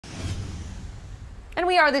And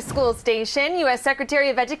we are the school station. U.S. Secretary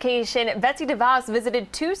of Education Betsy Devos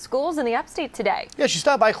visited 2 schools in the upstate today. Yeah, she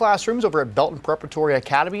stopped by classrooms over at Belton Preparatory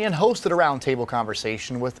Academy and hosted a roundtable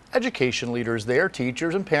conversation with education leaders there,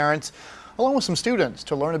 teachers and parents, along with some students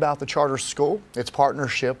to learn about the charter school, its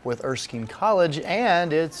partnership with Erskine College,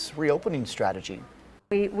 and its reopening strategy.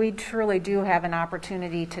 We truly do have an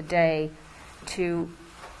opportunity today to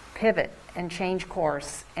pivot and change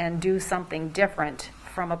course and do something different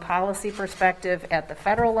from a policy perspective at the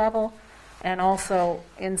federal level and also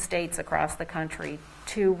in states across the country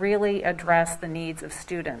to really address the needs of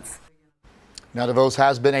students. Now, Devos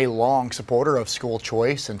has been a long supporter of school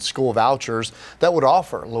choice and school vouchers that would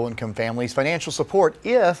offer low-income families financial support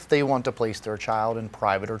if they want to place their child in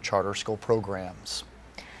private or charter school programs.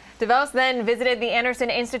 Devos then visited the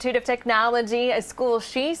Anderson Institute of Technology, a school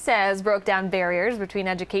she says broke down barriers between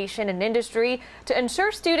education and industry to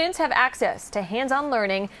ensure students have access to hands-on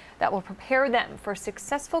learning that will prepare them for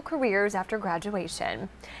successful careers after graduation.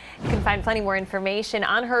 You can find plenty more information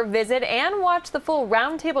on her visit and watch the full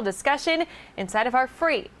roundtable discussion inside of our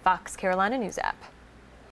free Fox Carolina News app.